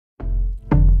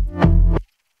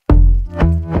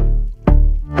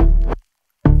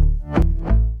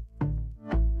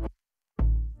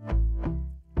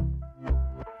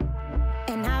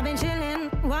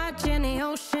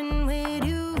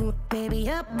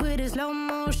with a slow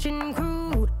motion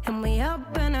crew, and we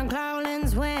up in our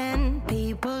growlings when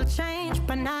people change,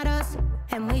 but not us.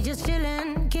 And we just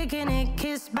chillin', kicking it,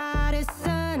 kissed by the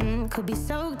sun. Could be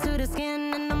soaked to the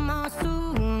skin in the mall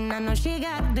soon. I know she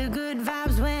got the good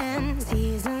vibes when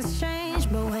seasons change,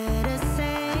 but we're the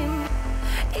same.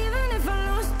 Even if I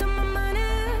lost all my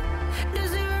money, the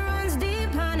zero runs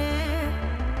deep, honey.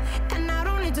 And I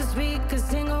don't need to speak a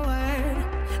single word,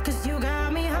 'cause you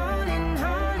got me holding,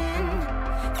 holding.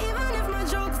 Even if my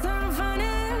jokes aren't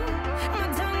funny, my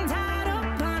tongue tied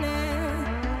up on it.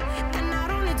 And I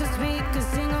don't need to speak a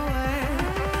single word,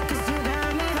 'cause you got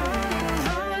me holding,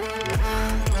 holding.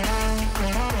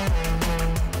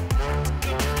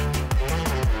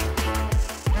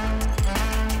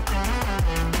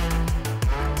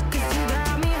 'Cause you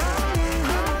got me holding,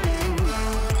 holding.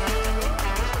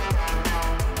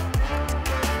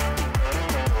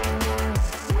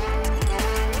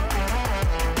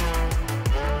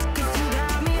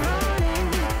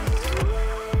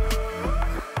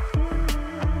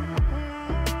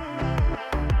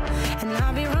 And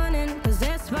I'll be running,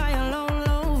 possessed by a low,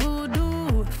 low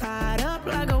voodoo. Fired up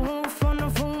like a wolf on a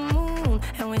full moon.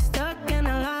 And we're stuck in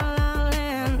a la la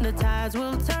land. The tides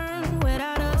will turn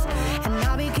without us. And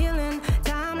I'll be killing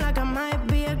time like I might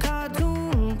be a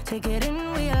cartoon. Take it in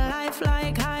real life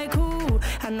like haiku.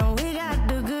 I know we got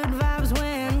the good vibes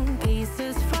when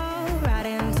pieces fall right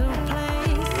into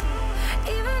place.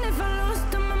 Even if I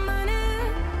lost all my money,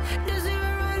 the zero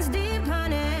runs deep,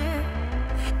 honey.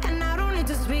 And I don't need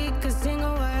to speak a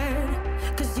single word,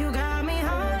 'cause you got me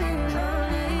holding,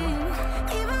 holding.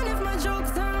 Even if my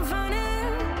jokes aren't funny,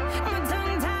 my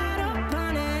tongue tied up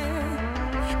on it.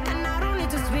 And I don't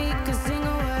need to speak a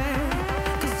single word,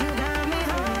 'cause you got me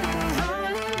holding,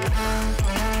 holding.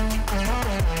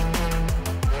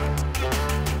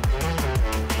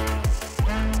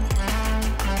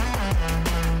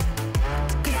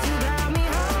 'Cause you got me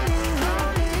holding,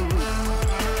 holding.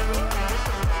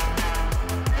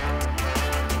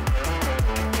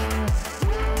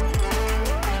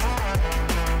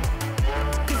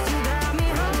 Cause you got me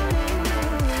holding.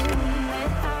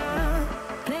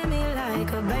 Play me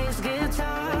like a bass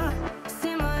guitar,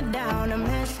 simmer down and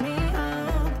mash me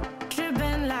up,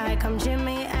 tripping like I'm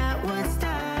Jimmy at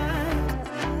Woodstock.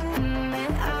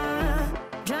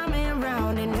 Drive me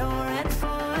around in your red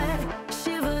Ford,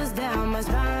 shivers down my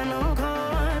spinal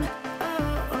cord. Oh,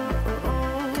 oh, oh,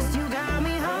 oh. 'Cause you got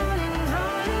me holding,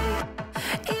 holding.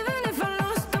 Even if I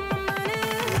lost all my money,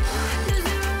 the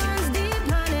zero runs deep,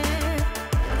 honey.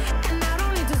 And I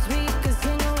don't need to speak a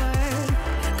single word,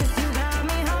 'cause you got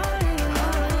me holding,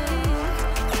 holding.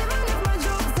 Even if my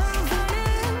jokes aren't funny,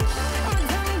 my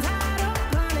tongue tied up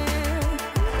on it.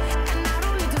 And I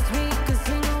don't need to speak a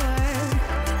single word,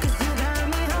 'cause you got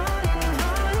me holding,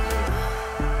 holding.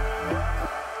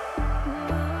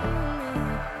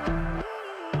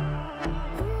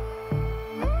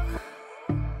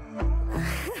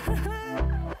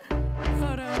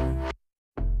 Hold on.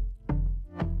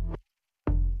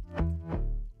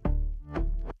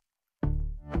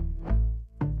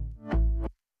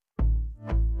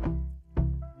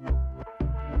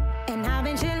 And I've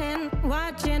been chillin',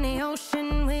 watching the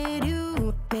ocean with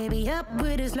you. Baby, up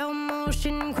with a slow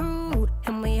motion crew.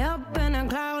 And we up in our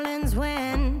growlings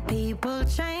when people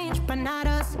change, but not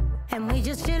us. And we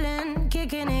just chillin',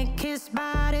 kicking it, kissed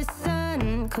by the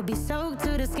sun. Could be soaked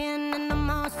to the skin in the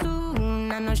mall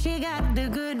soon. I know she got the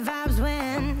good vibes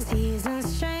when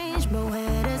seasons change, but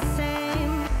we're the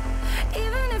same.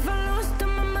 Even if I lost all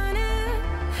my money,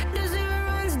 the zero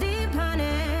runs deep,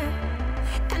 honey.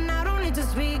 And I don't need to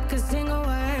speak a single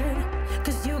word,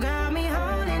 'cause you got me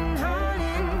holding,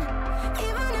 holding.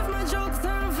 Even if my jokes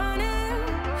aren't funny,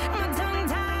 my tongue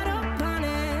tied up on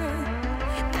it.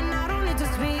 And I don't need to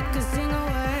speak a single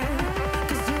word,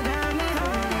 'cause you got me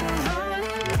holding,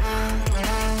 holding.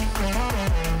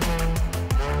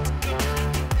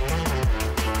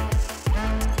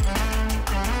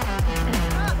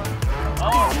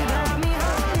 'Cause you got me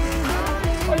holding,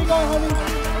 holding. Where you going, honey?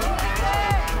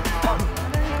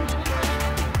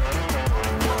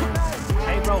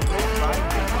 Hey, bro, right?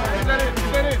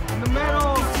 Get it, in the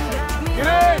middle. Get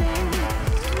in.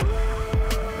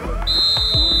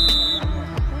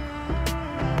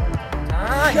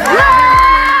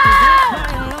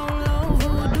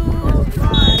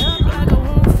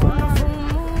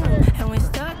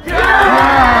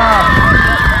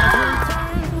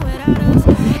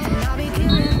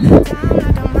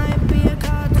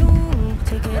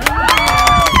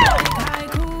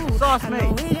 Sauce,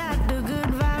 mate.